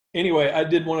Anyway, I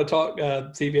did want to talk,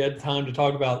 see if you had time to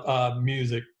talk about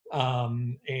music,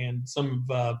 and some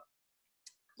of,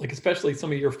 like, especially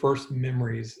some of your first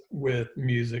memories with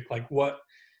music. Like,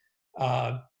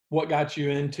 uh, what got you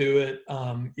into it,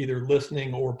 either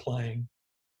listening or playing?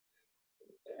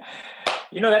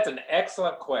 That's an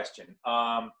excellent question.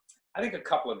 I think a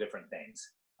couple of different things.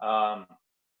 Um,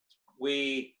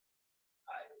 we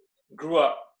grew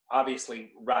up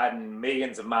obviously riding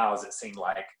millions of miles, it seemed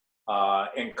like,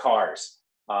 in cars.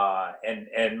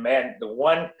 And man, the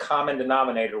one common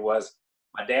denominator was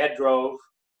my dad drove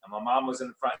and my mom was in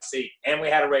the front seat and we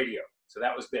had a radio. So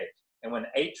that was big. And when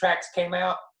 8 tracks came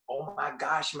out, oh my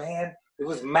gosh, man, it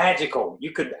was magical.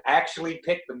 You could actually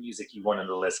pick the music you wanted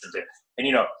to listen to. And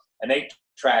an 8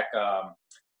 track,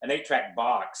 an 8 track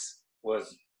box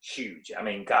was huge. I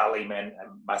mean, golly, man,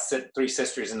 my 3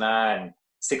 sisters and I, and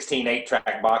 16 8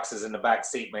 track boxes in the back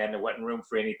seat, man. There wasn't room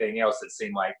for anything else, it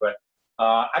seemed like. But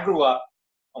I grew up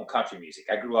on country music.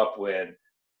 I grew up with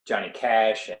Johnny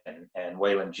Cash and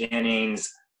Waylon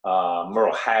Jennings,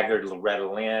 Merle Haggard,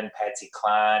 Loretta Lynn, Patsy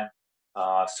Cline,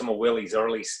 some of Willie's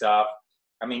early stuff.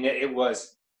 I mean, it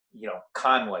was,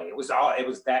 Conway. It was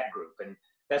that group. And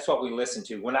that's what we listened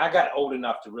to. When I got old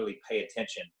enough to really pay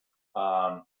attention,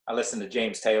 I listened to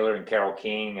James Taylor and Carole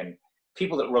King and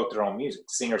people that wrote their own music,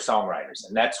 singer-songwriters.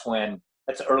 And that's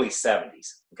the early 70s.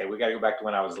 Okay, we got to go back to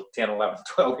when I was 10, 11,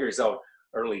 12 years old,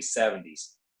 early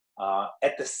 70s.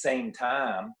 At the same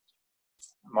time,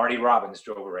 Marty Robbins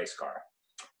drove a race car.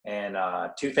 And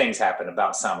two things happened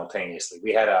about simultaneously.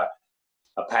 We had a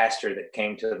pastor that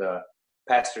came to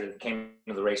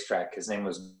the racetrack. His name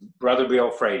was Brother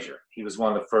Bill Frazier. He was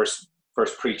one of the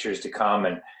first preachers to come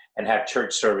and have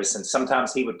church service. And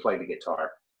sometimes he would play the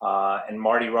guitar. And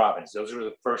Marty Robbins. Those were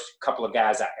the first couple of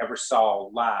guys I ever saw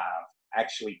live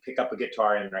actually pick up a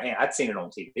guitar in their hand. I'd seen it on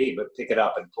TV, but pick it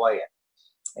up and play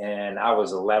it. And I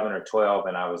was 11 or 12,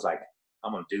 and I was like,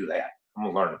 I'm going to do that. I'm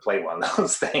going to learn to play one of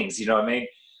those things, you know what I mean?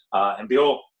 And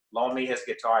Bill loaned me his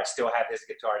guitar. I still have his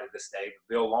guitar to this day.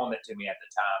 But Bill loaned it to me at the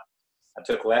time. I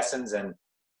took lessons, and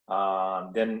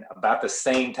then about the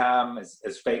same time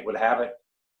as fate would have it,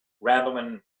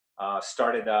 Randleman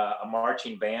started a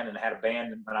marching band and had a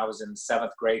band. When I was in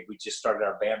 7th grade, we just started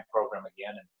our band program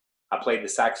again. And I played the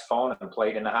saxophone and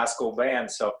played in the high school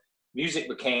band. So music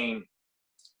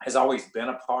has always been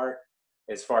a part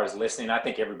as far as listening. I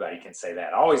think everybody can say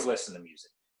that. I always listen to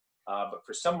music. But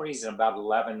for some reason, about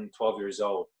 11, 12 years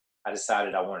old, I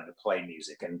decided I wanted to play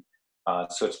music. And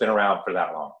so it's been around for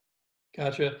that long.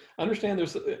 Gotcha. I understand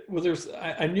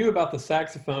I knew about the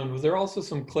saxophone. Was there also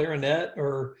some clarinet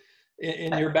or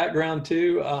in your background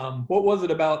too? What was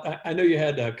it about? I know you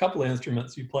had a couple of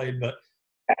instruments you played, but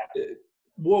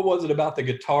what was it about the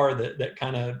guitar that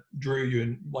kind of drew you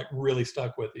and like really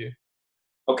stuck with you?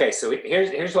 Okay, so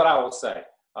here's what I will say.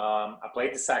 I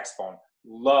played the saxophone,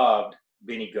 loved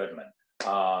Benny Goodman,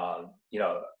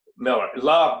 Miller,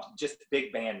 loved just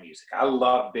big band music. I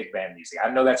love big band music. I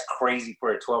know that's crazy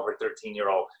for a 12 or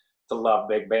 13-year-old to love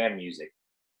big band music.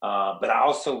 But I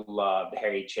also loved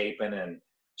Harry Chapin and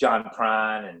John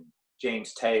Prine and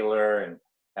James Taylor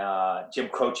and Jim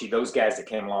Croce, those guys that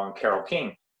came along, Carole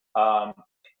King.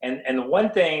 And the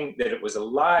one thing that it was a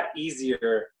lot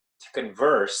easier to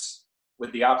converse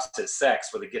with the opposite sex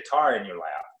with a guitar in your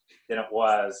lap than it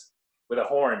was with a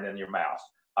horn in your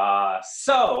mouth.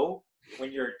 So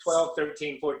when you're 12,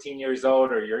 13, 14 years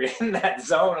old, or you're in that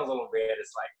zone a little bit,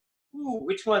 it's like, ooh,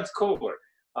 which one's cooler?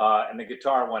 And the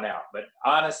guitar went out. But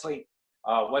honestly,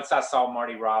 once I saw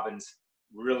Marty Robbins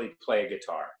really play a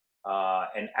guitar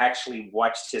and actually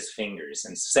watched his fingers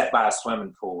and sat by a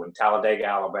swimming pool in Talladega,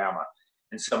 Alabama,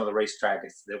 and some of the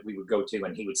racetracks that we would go to,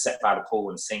 and he would sit by the pool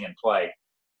and sing and play.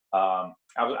 I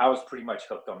was pretty much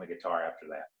hooked on the guitar after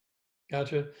that.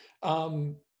 Gotcha.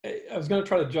 I was going to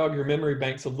try to jog your memory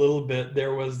banks a little bit.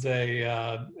 There was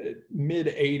a mid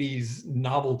 80s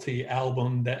novelty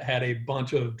album that had a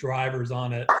bunch of drivers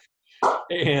on it.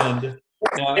 And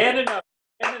now,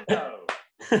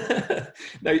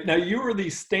 now you were the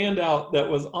standout that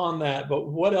was on that, but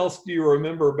what else do you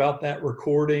remember about that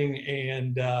recording?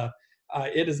 And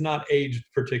it has not aged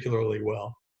particularly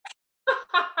well.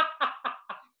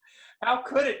 How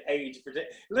could it age?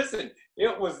 Listen,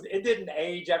 it didn't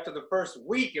age after the first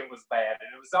week. It was bad, and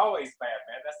it was always bad,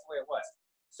 man. That's the way it was.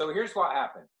 So here's what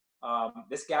happened.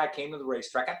 This guy came to the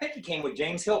racetrack. I think he came with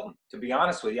James Hilton, to be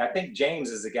honest with you. I think James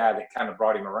is the guy that kind of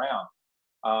brought him around.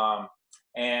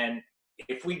 And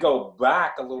if we go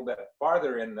back a little bit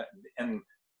farther into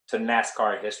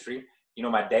NASCAR history,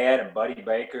 my dad and Buddy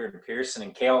Baker and Pearson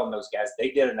and Cale and those guys, they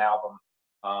did an album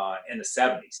in the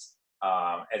 70s.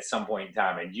 at some point in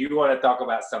time. And you want to talk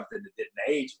about something that didn't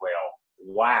age well.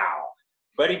 Wow.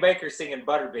 Buddy Baker singing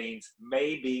Butterbeans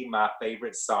may be my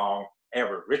favorite song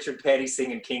ever. Richard Petty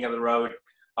singing King of the Road.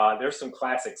 There's some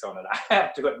classics on it, I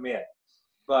have to admit.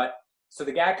 But so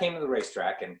the guy came to the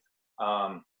racetrack, and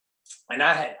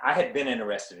I had been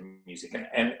interested in music,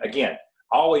 and again,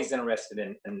 always interested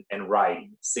in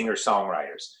writing,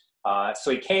 singer-songwriters.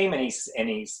 So he came and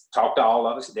he talked to all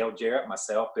of us, Dale Jarrett,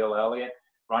 myself, Bill Elliott,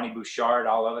 Ronnie Bouchard,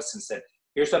 all of us, and said,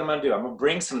 here's what I'm going to do. I'm going to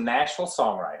bring some Nashville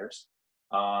songwriters.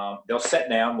 They'll sit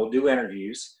down, we'll do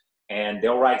interviews, and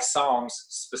they'll write songs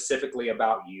specifically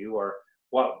about you or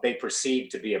what they perceive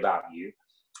to be about you.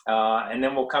 And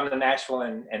then we'll come to Nashville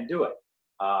and do it.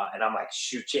 And I'm like,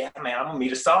 shoot, yeah, man, I'm going to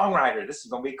meet a songwriter. This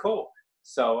is going to be cool.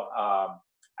 So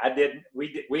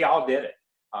we all did it.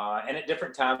 And at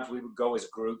different times we would go as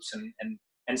groups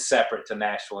and separate to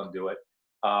Nashville and do it.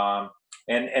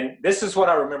 And this is what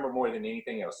I remember more than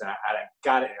anything else. And I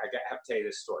have to tell you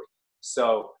this story.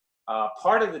 So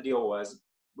part of the deal was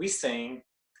we sing,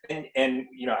 and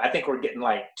I think we're getting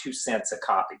like 2 cents a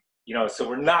copy, so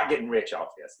we're not getting rich off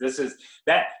this. This is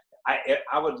that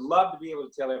I would love to be able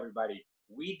to tell everybody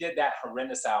we did that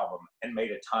horrendous album and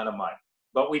made a ton of money,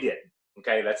 but we didn't.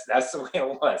 Okay, that's the way it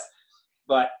was.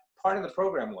 But part of the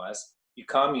program was you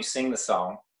come, you sing the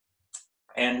song,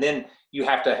 and then you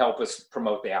have to help us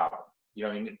promote the album.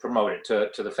 Promote it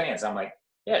to the fans. I'm like,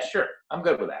 yeah, sure, I'm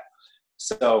good with that.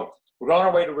 So we're on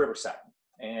our way to Riverside,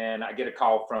 and I get a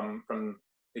call from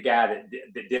the guy that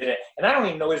did it, and I don't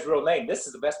even know his real name. This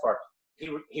is the best part.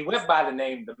 He went by the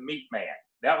name The Meat Man.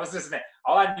 That was his name.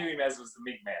 All I knew him as was The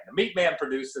Meat Man. The Meat Man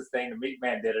produced this thing. The Meat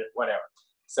Man did it. Whatever.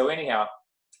 So anyhow,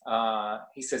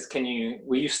 he says,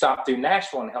 will you stop through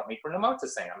Nashville and help me promote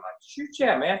this thing? I'm like, shoot,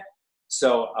 yeah, man.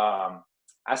 So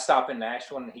I stop in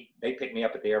Nashville, and they pick me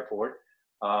up at the airport,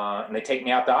 and they take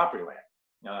me out to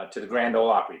Opryland, to the Grand Ole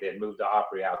Opry. They had moved the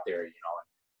Opry out there,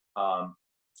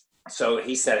 so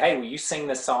he said, hey, will you sing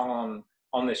this song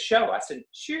on this show? I said,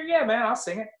 sure, yeah, man, I'll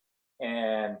sing it.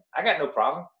 And I got no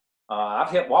problem.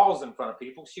 I've hit walls in front of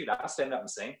people. Shoot, I'll stand up and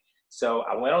sing. So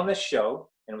I went on this show,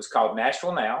 and it was called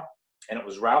Nashville Now, and it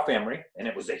was Ralph Emery, and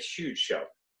it was a huge show.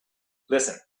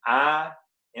 Listen,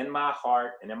 in my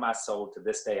heart and in my soul to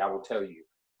this day, I will tell you,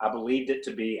 I believed it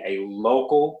to be a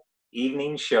local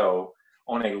evening show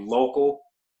on a local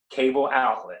cable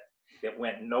outlet that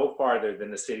went no farther than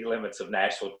the city limits of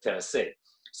Nashville, Tennessee.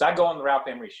 So I go on the Ralph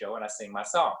Emery show and I sing my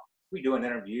song. We do an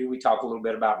interview. We talk a little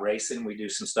bit about racing. We do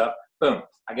some stuff. Boom.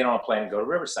 I get on a plane and go to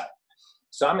Riverside.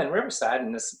 So I'm in Riverside,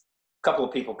 and this couple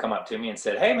of people come up to me and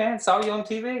said, hey, man, saw you on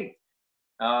TV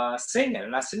singing.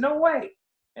 And I said, no way.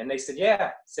 And they said,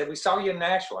 yeah. Said, we saw you in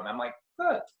Nashville. And I'm like,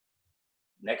 good.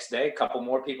 Next day, a couple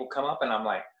more people come up, and I'm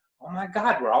like, oh, my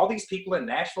God, were all these people in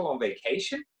Nashville on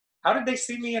vacation? How did they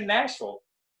see me in Nashville?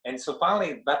 And so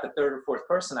finally, about the third or fourth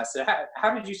person, I said,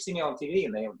 how did you see me on TV?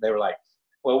 And they were like,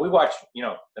 well, we watch,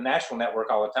 the Nashville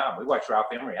Network all the time. We watch Ralph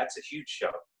Emery. That's a huge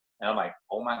show. And I'm like,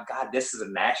 oh, my God, this is a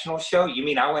national show? You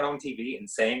mean I went on TV and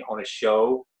sang on a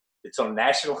show that's on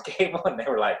national cable? And they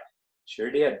were like,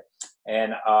 sure did.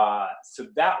 And so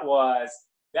that was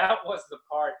the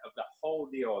part of the whole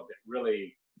deal that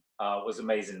really was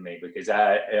amazing to me, because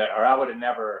I would have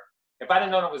never, if I'd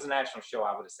have known it was a national show,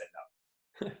 I would have said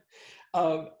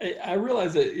no. I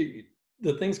realized that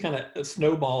the things kind of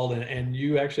snowballed, and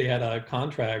you actually had a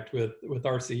contract with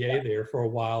RCA there for a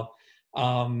while.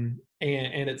 And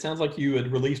it sounds like you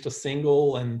had released a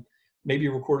single and maybe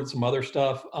recorded some other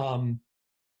stuff.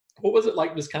 What was it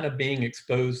like just kind of being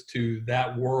exposed to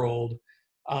that world?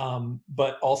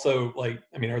 But also,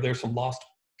 are there some lost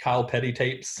Kyle Petty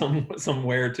tapes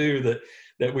somewhere too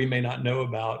that we may not know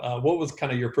about? What was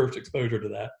kind of your first exposure to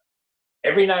that?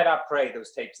 Every night I pray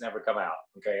those tapes never come out.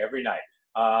 Okay, every night.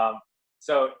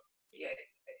 So yeah,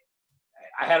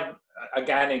 I had a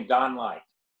guy named Don Light,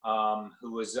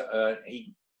 who was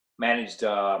he managed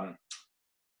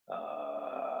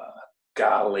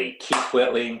Keith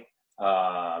Whitley,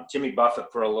 Jimmy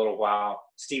Buffett for a little while,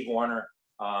 Steve Wariner.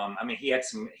 He had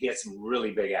some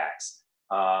really big acts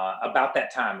about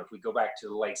that time. If we go back to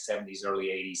the late 70s, early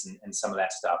 80s, and some of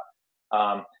that stuff.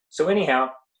 So anyhow,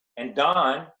 and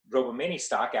Don drove a mini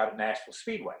stock out at Nashville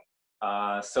Speedway.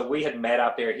 So we had met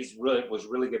out there. Was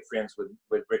really good friends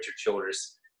with Richard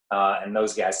Childress and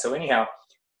those guys. So anyhow,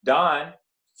 Don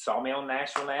saw me on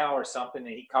Nashville Now or something,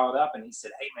 and he called up and he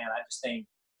said, hey man, I just think,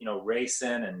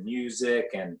 racing and music,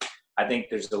 and I think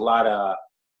there's a lot of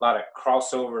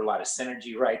crossover, a lot of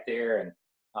synergy right there.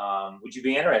 And would you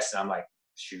be interested? I'm like,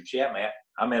 shoot, yeah, man,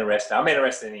 I'm interested. I'm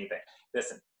interested in anything.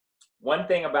 Listen, one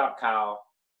thing about Kyle,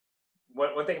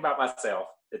 one thing about myself,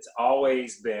 that's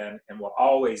always been and will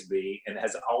always be and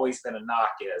has always been a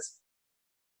knock is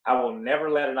I will never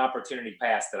let an opportunity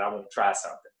pass that I won't try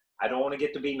something. I don't want to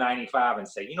get to be 95 and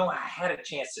say, I had a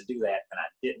chance to do that and I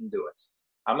didn't do it.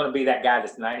 I'm going to be that guy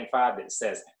that's 95 that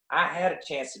says, I had a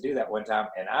chance to do that one time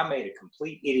and I made a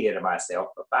complete idiot of myself,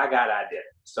 but by God, I did it.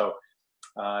 So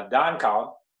Don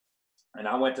called and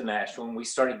I went to Nashville and we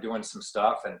started doing some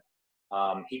stuff. And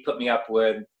he put me up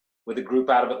with a group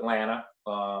out of Atlanta,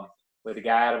 with a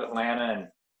guy out of Atlanta. And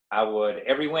I would,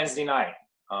 every Wednesday night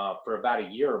for about a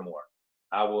year or more,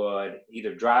 I would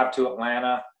either drive to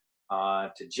Atlanta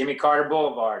to Jimmy Carter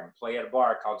Boulevard and play at a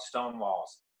bar called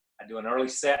Stonewalls. I'd do an early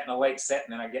set and a late set,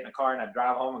 and then I'd get in a car and I'd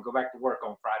drive home and go back to work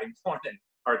on Friday morning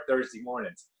or Thursday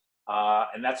mornings.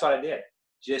 And that's what I did,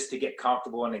 just to get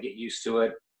comfortable and to get used to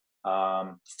it.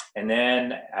 And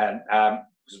then I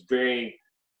was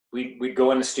we'd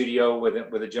go in the studio with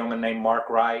a gentleman named Mark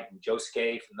Wright and Joe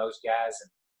Scaife and those guys.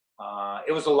 And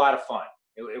it was a lot of fun.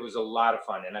 It was a lot of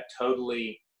fun. And I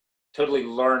totally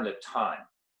learned a ton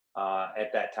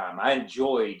at that time. I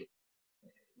enjoyed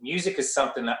music is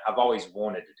something that I've always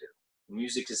wanted to do.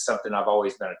 Music is something I've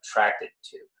always been attracted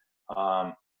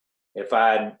to. If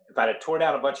I'd have tore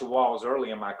down a bunch of walls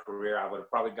early in my career, I would have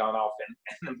probably gone off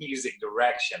in the music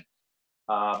direction.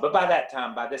 But by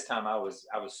this time, I was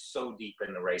so deep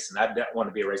in the racing. I'd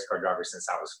wanted to be a race car driver since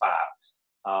I was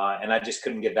 5. And I just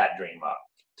couldn't get that dream up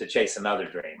to chase another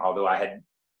dream, although I had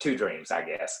 2 dreams, I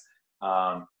guess.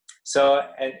 So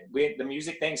the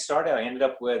music thing started. I ended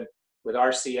up with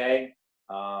RCA,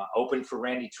 opened for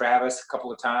Randy Travis a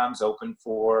couple of times, opened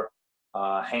for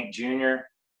Hank Jr.,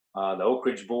 the Oak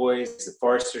Ridge Boys, the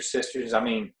Forrester Sisters. I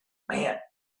mean, man,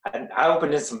 I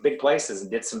opened in some big places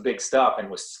and did some big stuff and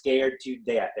was scared to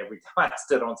death every time I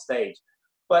stood on stage.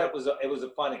 But it was a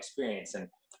fun experience. And,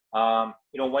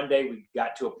 one day we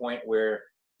got to a point where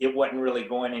it wasn't really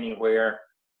going anywhere.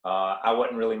 I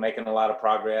wasn't really making a lot of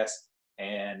progress.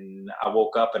 And I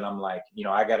woke up and I'm like,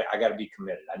 I gotta be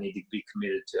committed. I need to be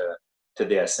committed to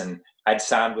this. And I'd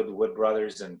signed with the Wood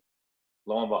Brothers, and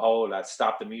lo and behold, I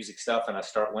stopped the music stuff and I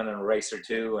started winning a race or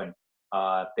two, and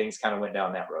things kind of went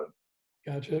down that road.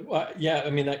 Gotcha. Well, yeah,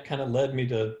 I mean, that kind of led me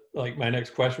to, like, my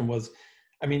next question was,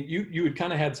 I mean, you had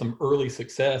kind of had some early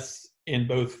success in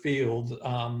both fields.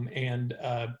 And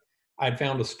I'd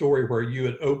found a story where you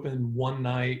had opened one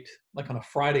night, like on a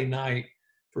Friday night,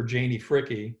 for Janie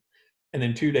Fricke. And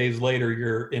then 2 days later,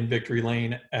 you're in Victory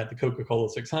Lane at the Coca-Cola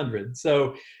 600.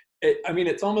 So,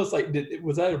 it's almost like,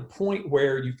 was that a point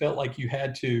where you felt like you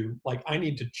had to, like, I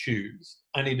need to choose.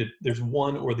 There's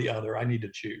one or the other. I need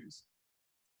to choose.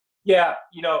 Yeah.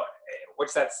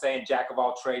 What's that saying? Jack of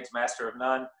all trades, master of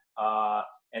none.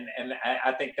 And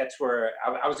I think that's where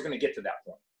I was going to get to that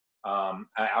point.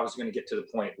 I was going to get to the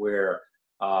point where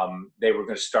they were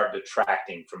going to start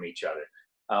detracting from each other.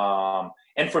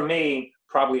 And for me,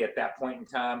 probably at that point in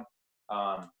time,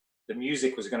 the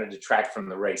music was going to detract from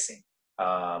the racing,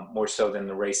 more so than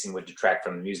the racing would detract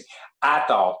from the music. I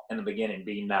thought in the beginning,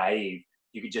 being naive,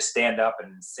 you could just stand up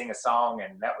and sing a song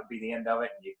and that would be the end of it.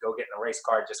 And you'd go get in a race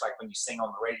car, just like when you sing on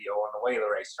the radio on the way to the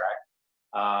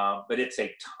racetrack. But it's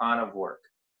a ton of work,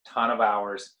 ton of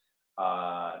hours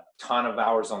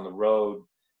on the road,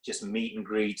 just meet and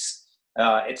greets.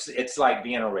 It's like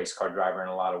being a race car driver in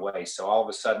a lot of ways. So all of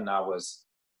a sudden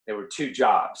there were 2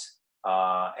 jobs,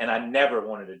 and I never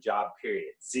wanted a job,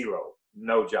 period. 0,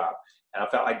 no job. And I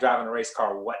felt like driving a race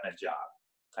car wasn't a job.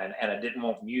 And I didn't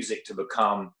want music to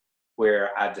become where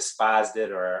I despised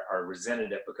it or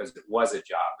resented it, because it was a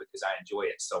job, because I enjoy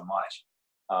it so much.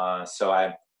 So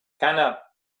I kind of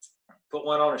put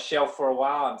one on a shelf for a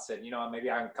while and said,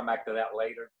 maybe I can come back to that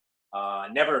later.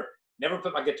 Never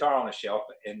put my guitar on a shelf.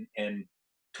 In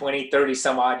 20, 30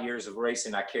 some odd years of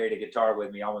racing, I carried a guitar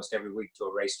with me almost every week to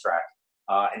a racetrack,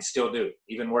 and still do.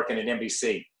 Even working at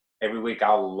NBC, every week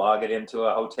I'll lug it into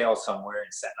a hotel somewhere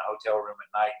and sit in a hotel room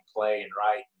at night and play and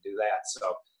write and do that.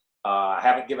 So I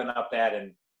haven't given up that.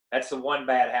 And that's the one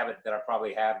bad habit that I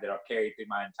probably have that I've carried through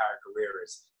my entire career,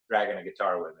 is dragging a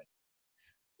guitar with me.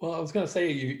 Well, I was going to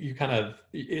say, you kind of,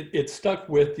 it stuck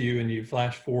with you, and you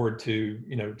flash forward to,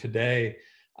 today.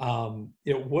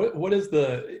 What is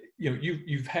the,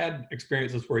 you've had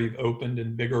experiences where you've opened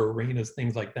in bigger arenas,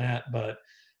 things like that, but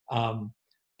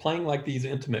playing like these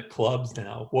intimate clubs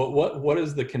now, what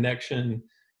is the connection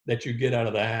that you get out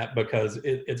of that? Because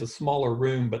it's a smaller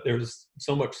room, but there's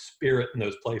so much spirit in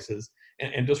those places.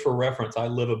 And just for reference, I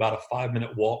live about a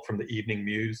 5-minute walk from the Evening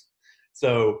Muse.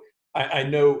 So I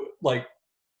know, like,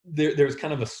 there's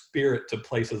kind of a spirit to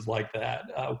places like that.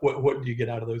 What do you get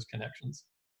out of those connections?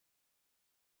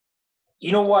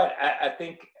 You know what? I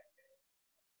think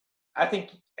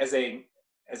as a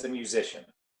as a musician,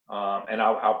 and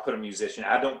I'll put a musician.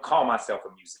 I don't call myself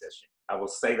a musician. I will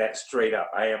say that straight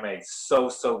up. I am a so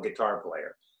guitar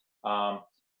player.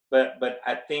 But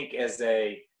I think as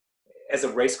a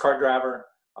race car driver,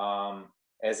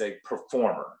 as a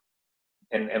performer,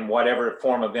 and whatever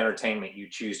form of entertainment you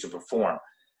choose to perform,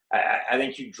 I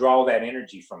think you draw that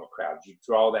energy from a crowd. You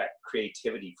draw that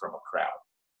creativity from a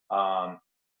crowd.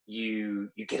 You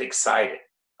get excited.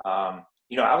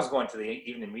 I was going to the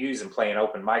Evening Muse and playing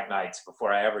open mic nights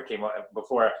before I ever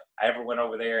went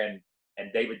over there,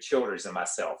 and David Childers and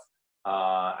myself.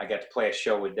 I got to play a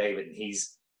show with David, and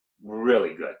he's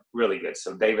really good, really good.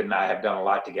 So David and I have done a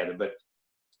lot together. But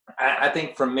I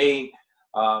think for me,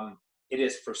 it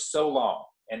is for so long,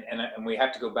 and we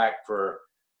have to go back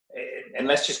and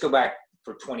let's just go back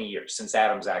for 20 years since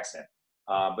Adam's accident,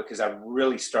 because I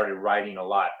really started writing a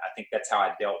lot. I think that's how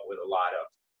I dealt with a lot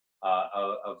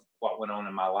of what went on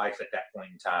in my life at that point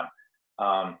in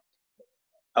time.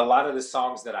 A lot of the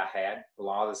songs that I had, a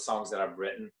lot of the songs that I've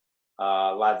written,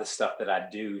 a lot of the stuff that I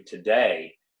do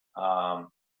today,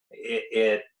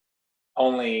 it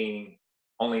only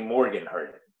Morgan heard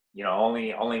it.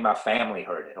 Only my family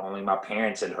heard it. Only my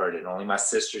parents had heard it. Only my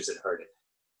sisters had heard it.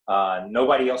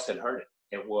 Nobody else had heard it.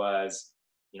 It was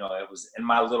in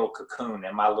my little cocoon,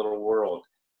 in my little world.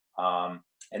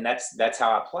 And that's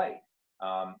how I played.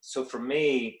 So for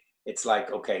me, it's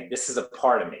like, okay, this is a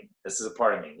part of me. This is a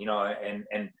part of me,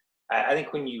 and I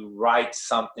think when you write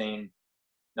something,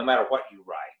 no matter what you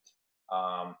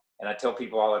write, and I tell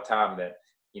people all the time that,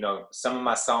 some of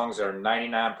my songs are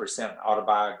 99%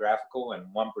 autobiographical and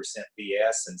 1%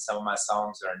 BS, and some of my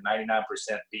songs are 99%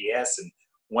 BS and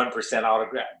 1%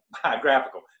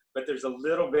 autobiographical. But there's a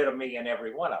little bit of me in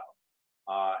every one of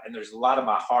them, and there's a lot of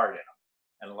my heart in them,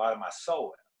 and a lot of my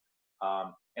soul in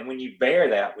them. And when you bear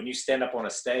that, when you stand up on a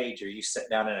stage or you sit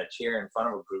down in a chair in front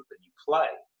of a group and you play,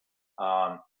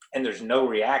 and there's no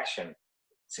reaction,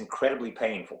 it's incredibly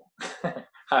painful.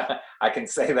 I can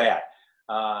say that.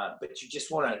 But you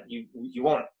just you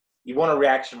want a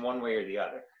reaction one way or the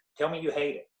other. Tell me you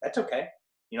hate it. That's okay.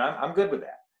 I'm good with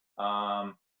that.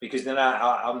 Because then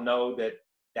I'll know that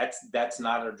that's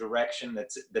not a direction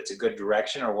that's a good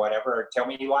direction or whatever. Or tell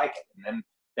me you like it, and then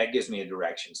that gives me a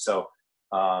direction. So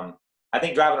I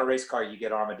think driving a race car, you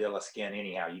get armadillo skin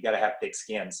anyhow. You got to have thick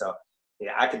skin. So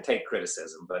yeah, I can take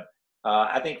criticism, but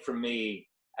I think for me,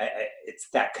 it's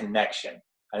that connection.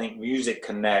 I think music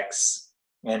connects,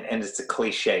 and it's a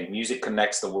cliche. Music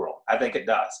connects the world. I think it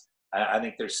does. I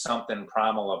think there's something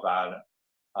primal about it,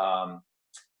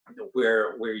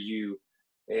 where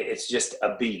it's just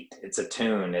a beat, it's a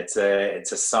tune, it's a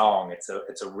song, it's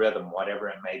a rhythm, whatever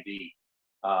it may be,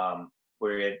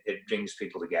 where it brings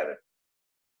people together.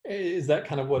 Is that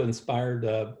kind of what inspired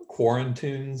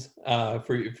Quarantunes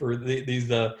for these?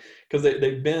 Because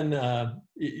they've been,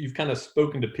 you've kind of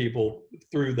spoken to people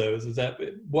through those. Is that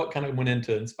what kind of went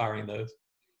into inspiring those?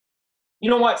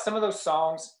 You know what? Some of those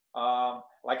songs,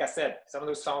 like I said, some of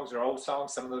those songs are old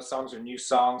songs. Some of those songs are new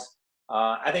songs.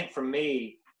 I think for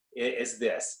me, is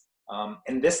this.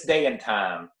 In this day and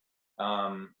time,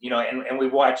 and we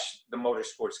watch the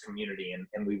motorsports community,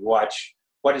 and we watch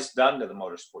what it's done to the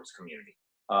motorsports community.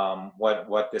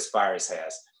 What this virus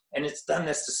has, and it's done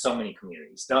this to so many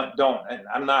communities. And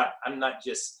I'm not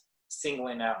just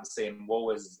singling out and saying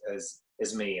woe is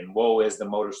me and woe is the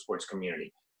motorsports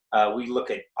community. We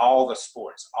look at all the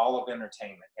sports, all of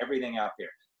entertainment, everything out there.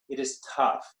 It is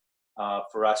tough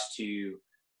for us to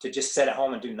just sit at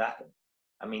home and do nothing.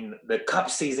 I mean, the Cup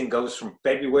season goes from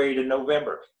February to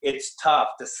November. It's tough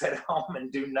to sit at home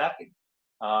and do nothing,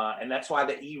 and that's why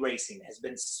the e-racing has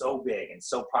been so big and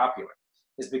so popular.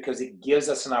 Is because it gives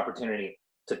us an opportunity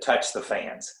to touch the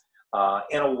fans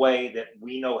in a way that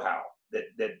we know how,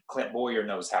 that Clint Boyer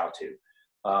knows how to,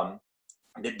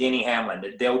 that Denny Hamlin,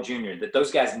 that Dale Jr., that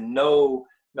those guys know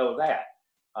that.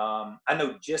 I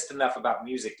know just enough about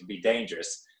music to be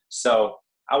dangerous. So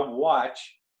I watch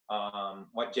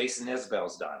what Jason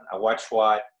Isbell's done. I watch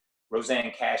what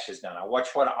Roseanne Cash has done. I watch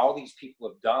what all these people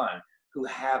have done who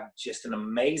have just an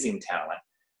amazing talent.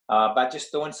 By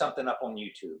just throwing something up on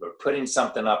YouTube or putting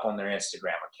something up on their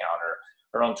Instagram account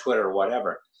or on Twitter or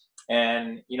whatever.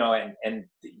 And, and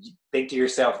you think to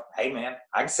yourself, hey man,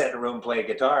 I can sit in a room and play a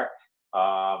guitar.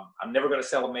 I'm never going to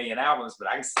sell 1 million albums, but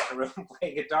I can sit in a room and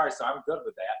play a guitar. So I'm good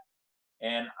with that.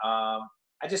 And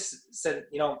I just said,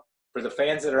 for the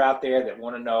fans that are out there that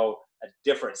want to know a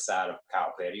different side of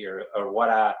Kyle Petty or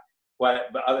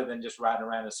but other than just riding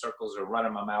around in circles or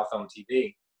running my mouth on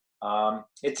TV,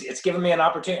 it's given me an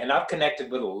opportunity, and I've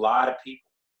connected with a lot of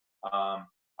people,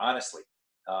 honestly,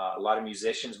 a lot of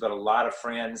musicians, but a lot of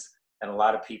friends and a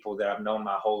lot of people that I've known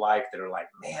my whole life that are like,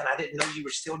 man, I didn't know you were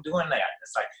still doing that.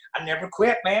 It's like, I never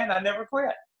quit, man. I never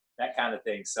quit. That kind of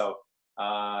thing. So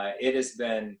it's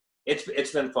been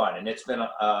fun, and it's been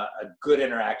a good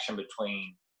interaction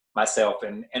between myself,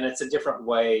 and it's a different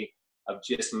way of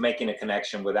just making a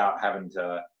connection without having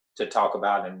to talk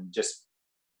about and just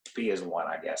be as one,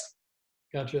 I guess.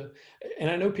 Gotcha. And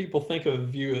I know people think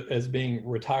of you as being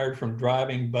retired from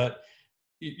driving, but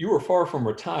you were far from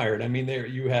retired. I mean, there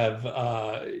you have,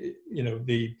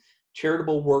 the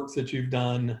charitable works that you've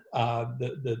done,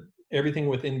 the everything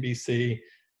with NBC.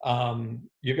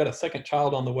 You've got a second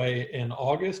child on the way in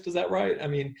August. Is that right? I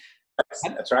mean,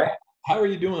 That's right. how are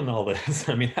you doing all this?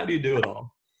 I mean, how do you do it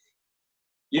all?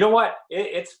 You know what?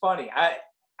 It's funny. I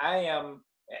am.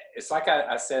 It's like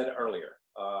I said earlier.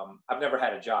 I've never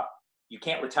had a job. You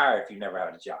can't retire if you never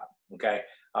had a job. Okay,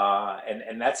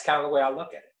 and that's kind of the way I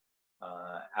look at it.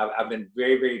 I've been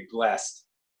very, very blessed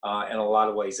in a lot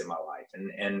of ways in my life,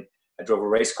 and I drove a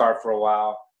race car for a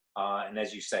while, and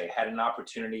as you say, had an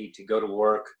opportunity to go to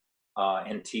work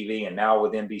in TV, and now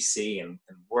with NBC, and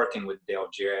working with Dale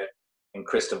Jarrett and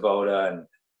Chris Voda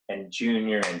and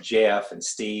Junior and Jeff and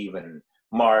Steve and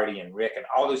Marty and Rick and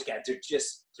all those guys. They're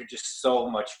just so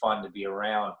much fun to be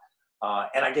around,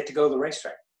 and I get to go to the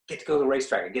racetrack.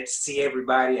 I get to see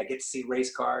everybody. I get to see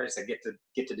race cars. I get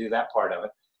to do that part of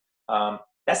it.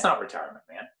 That's not retirement,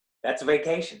 man. That's a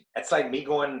vacation. That's like me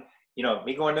going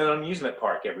to an amusement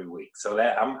park every week. So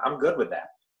that I'm good with that.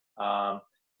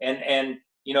 And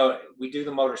we do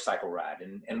the motorcycle ride,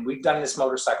 and we've done this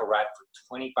motorcycle ride for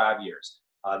 25 years.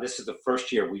 This is the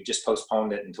first year. We just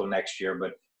postponed it until next year,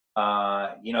 but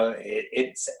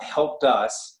it's helped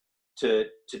us to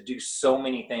do so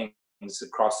many things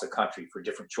across the country for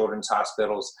different children's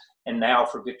hospitals, and now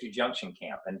for Victory Junction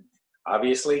Camp. And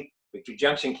obviously Victory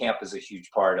Junction Camp is a huge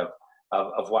part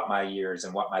of what my years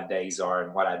and what my days are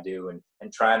and what I do,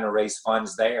 and trying to raise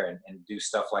funds there and do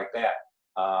stuff like that.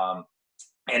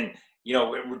 And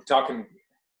we're talking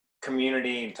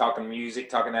community and talking music,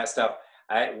 talking that stuff.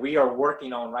 We are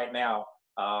working on right now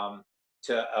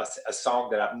to a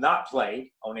song that I've not played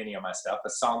on any of my stuff, a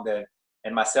song that,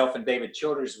 and myself and David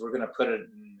Childers, we're going to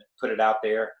put it out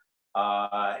there.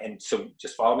 And so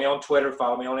just follow me on Twitter,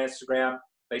 follow me on Instagram,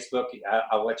 Facebook.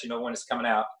 I'll let you know when it's coming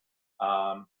out.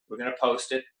 We're going to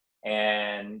post it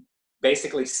and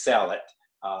basically sell it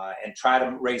and try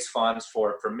to raise funds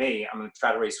for me. I'm going to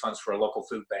try to raise funds for a local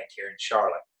food bank here in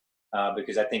Charlotte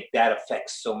because I think that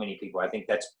affects so many people. I think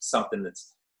that's something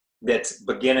that's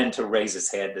beginning to raise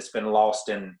its head, that's been lost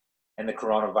in the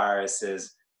coronavirus,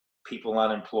 is people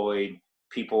unemployed,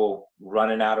 people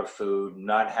running out of food,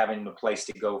 not having a place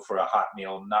to go for a hot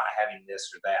meal, not having this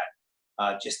or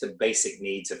that, just the basic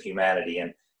needs of humanity.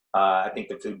 And I think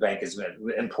the food bank is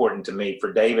important to me.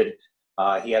 For David,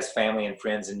 he has family and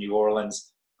friends in New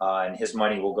Orleans, and his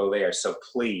money will go there. So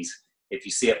please, if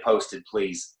you see it posted,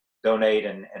 please donate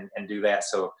and do that.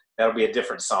 So that'll be a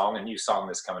different song, a new song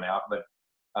that's coming out. But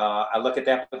I look at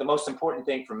that. But the most important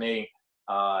thing for me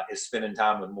is spending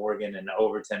time with Morgan and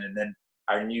Overton, and then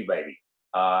our new baby.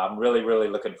 I'm really, really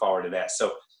looking forward to that.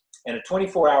 So in a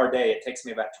 24-hour day, it takes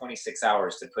me about 26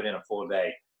 hours to put in a full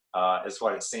day, is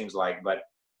what it seems like. But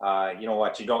you know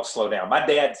what? You don't slow down. My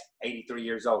dad's 83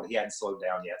 years old. He hadn't slowed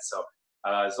down yet. So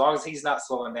as long as he's not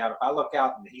slowing down, if I look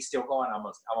out and he's still going, I'm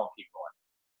gonna keep going.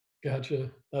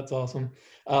 Gotcha. That's awesome.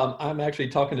 I'm actually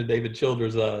talking to David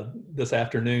Childers this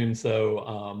afternoon, so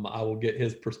I will get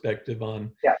his perspective on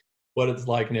what it's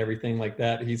like and everything like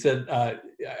that. He said,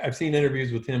 I've seen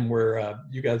interviews with him where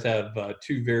you guys have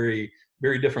two very,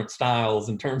 very different styles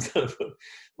in terms of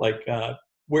like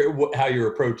how your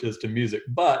approach is to music,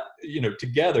 but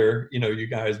together, you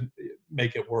guys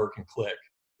make it work and click.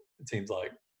 It seems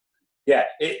like. Yeah,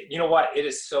 you know what? It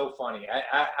is so funny.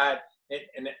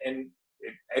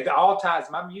 It all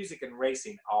ties. My music and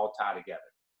racing all tie together.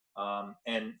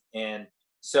 And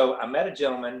so I met a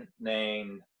gentleman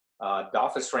named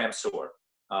Dolphus Ramseur,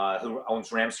 who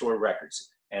owns Ramseur Records,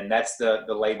 and that's the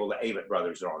label the Avett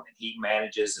brothers are on. And he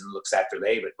manages and looks after the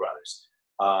Avett brothers.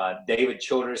 David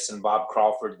Childress and Bob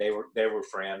Crawford, they were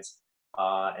friends,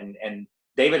 and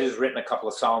David has written a couple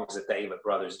of songs that the Avett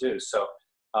brothers do. So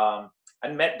I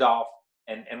met Dolph,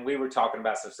 and we were talking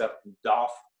about some stuff.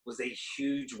 Dolph was a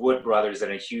huge Wood Brothers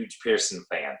and a huge Pearson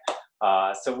fan,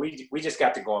 so we just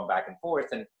got to going back and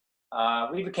forth, and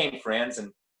we became friends.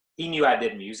 And he knew I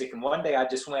did music, and one day I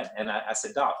just went and I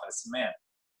said, Dolph, I said, man,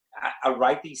 I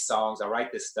write these songs, I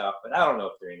write this stuff, but I don't know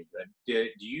if they're any good.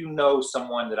 Do you know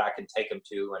someone that I can take them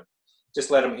to and just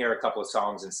let them hear a couple of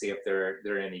songs and see if they're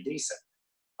any decent?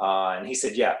 And he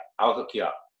said, yeah, I'll hook you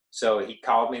up. So he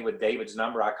called me with David's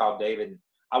number. I called David.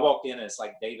 I walked in and it's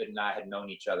like David and I had known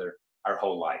each other our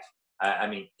whole life. I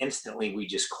mean, instantly we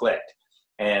just clicked.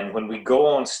 And when we go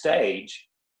on stage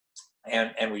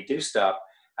and we do stuff,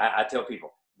 I tell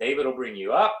people, David will bring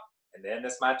you up, and then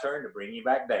it's my turn to bring you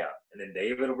back down. And then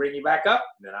David will bring you back up,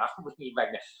 and then I'll bring you back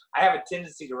down. I have a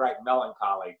tendency to write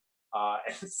melancholy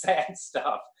and sad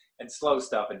stuff and slow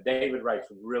stuff, and David writes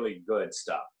really good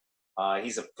stuff.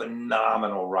 He's a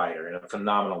phenomenal writer and a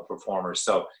phenomenal performer.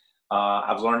 So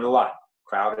I've learned a lot.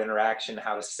 Crowd interaction,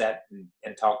 how to set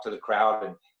and talk to the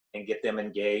crowd and get them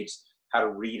engaged, how to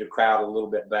read a crowd a little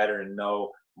bit better and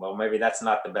know, well, maybe that's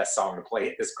not the best song to play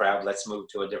at this crowd. Let's move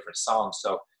to a different song.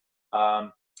 So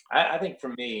I think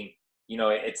for me, you know,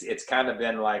 it's kind of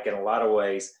been like, in a lot of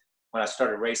ways, when I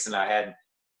started racing, I had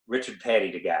Richard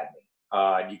Petty to guide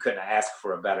me. You couldn't ask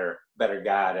for a better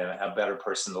guide and a better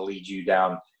person to lead you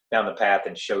down the path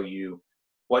and show you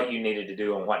what you needed to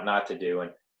do and what not to do.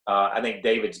 And I think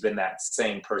David's been that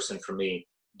same person for me,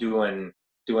 doing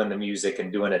the music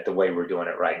and doing it the way we're doing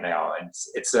it right now. And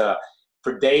it's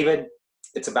for David,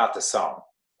 it's about the song.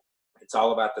 It's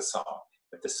all about the song.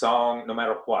 If the song, no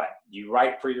matter what, you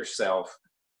write for yourself,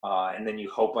 and then you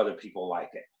hope other people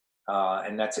like it.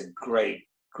 And that's a great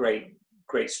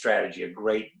strategy, a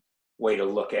great way to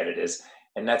look at it is.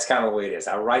 And that's kind of the way it is.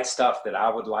 I write stuff that I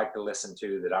would like to listen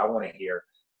to, that I want to hear,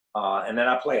 and then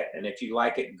I play it. And if you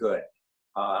like it, good.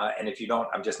 And if you don't,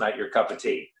 I'm just not your cup of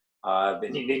tea.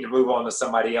 Then you need to move on to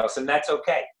somebody else. And that's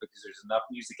okay, because there's enough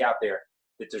music out there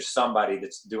that there's somebody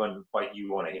that's doing what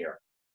you want to hear.